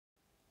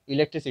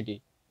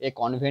Electricity, a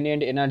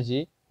convenient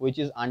energy which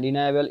is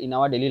undeniable in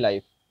our daily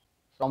life.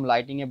 From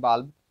lighting a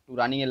bulb to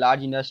running a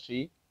large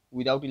industry,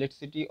 without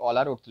electricity all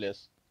are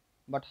worthless.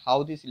 But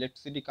how this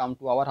electricity come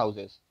to our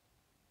houses?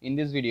 In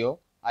this video,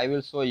 I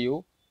will show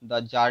you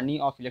the journey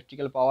of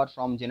electrical power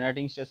from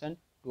generating station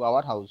to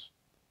our house.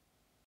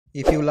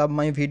 If you love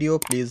my video,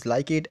 please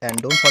like it and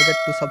don't forget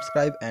to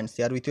subscribe and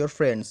share with your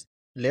friends.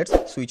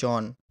 Let's switch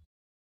on.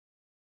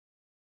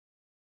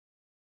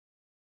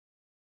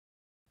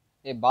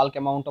 A bulk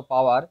amount of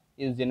power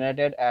is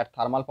generated at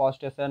thermal power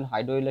station,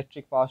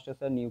 hydroelectric power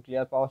station,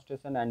 nuclear power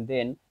station, and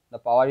then the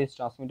power is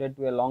transmitted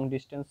to a long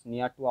distance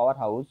near to our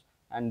house,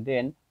 and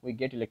then we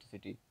get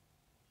electricity.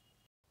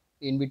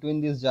 In between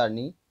this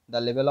journey,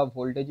 the level of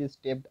voltage is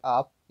stepped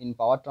up in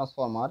power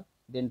transformer,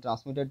 then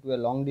transmitted to a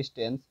long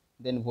distance,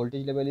 then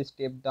voltage level is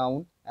stepped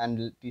down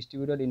and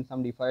distributed in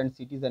some different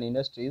cities and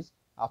industries.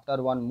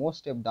 After one more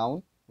step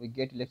down, we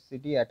get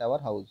electricity at our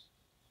house.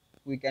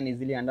 We can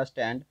easily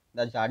understand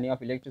the journey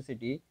of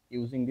electricity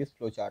using this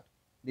flowchart.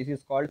 This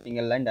is called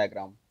single line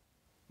diagram.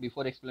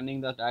 Before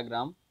explaining the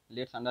diagram,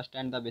 let's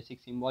understand the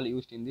basic symbol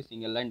used in the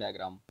single line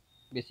diagram.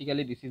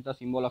 Basically, this is the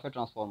symbol of a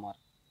transformer.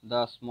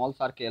 The small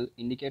circle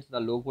indicates the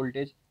low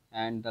voltage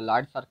and the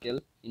large circle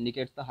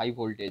indicates the high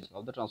voltage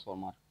of the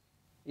transformer.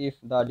 If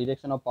the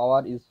direction of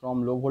power is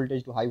from low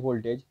voltage to high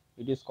voltage,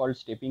 it is called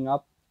stepping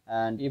up,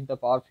 and if the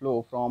power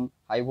flow from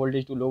high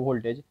voltage to low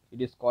voltage,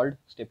 it is called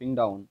stepping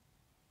down.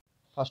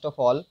 First of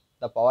all,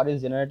 the power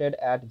is generated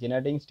at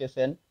generating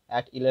station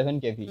at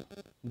 11 kV.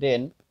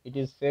 Then it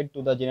is fed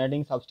to the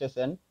generating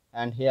substation,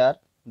 and here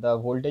the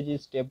voltage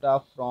is stepped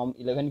up from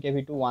 11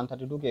 kV to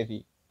 132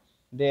 kV.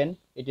 Then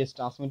it is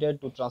transmitted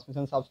to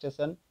transmission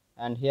substation,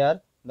 and here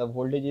the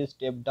voltage is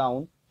stepped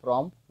down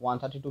from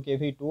 132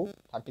 kV to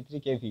 33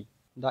 kV.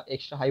 The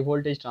extra high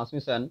voltage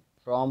transmission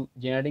from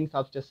generating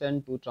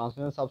substation to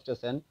transmission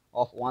substation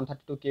of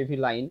 132 kV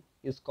line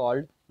is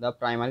called the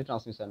primary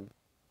transmission.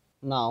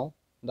 Now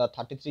the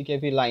 33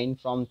 kV line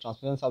from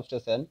transmission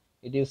substation,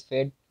 it is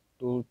fed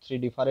to three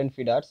different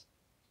feeders,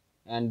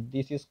 and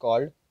this is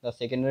called the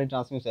secondary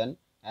transmission,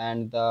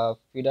 and the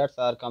feeders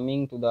are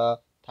coming to the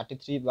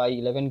 33 by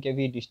 11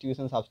 kV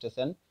distribution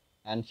substation,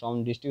 and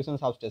from distribution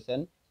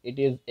substation it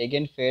is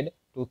again fed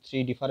to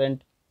three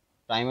different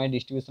primary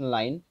distribution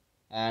line,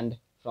 and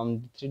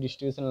from three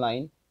distribution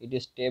line it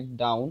is stepped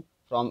down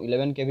from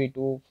 11 kV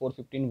to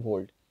 415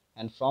 volt,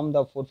 and from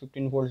the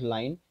 415 volt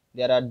line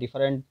there are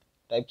different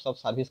types of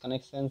service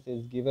connections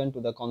is given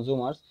to the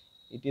consumers.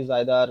 It is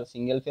either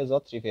single phase or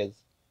three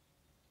phase,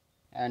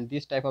 and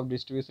this type of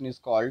distribution is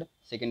called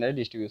secondary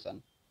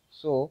distribution.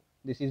 So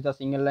this is the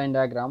single line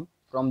diagram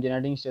from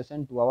generating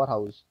station to our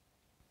house,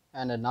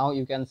 and now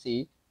you can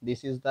see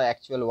this is the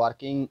actual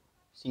working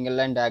single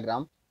line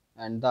diagram,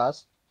 and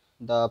thus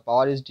the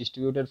power is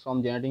distributed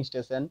from generating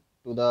station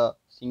to the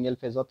single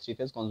phase or three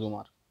phase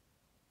consumer.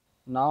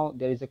 Now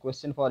there is a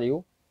question for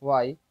you,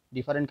 why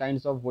different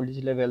kinds of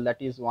voltage level,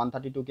 that is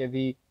 132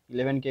 kV,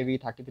 11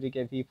 kV, 33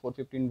 kV,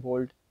 415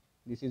 volt,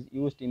 this is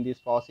used in this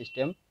power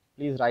system?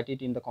 Please write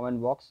it in the comment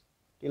box.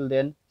 Till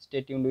then,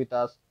 stay tuned with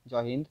us.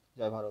 Jai Hind,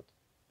 Jai Bharat.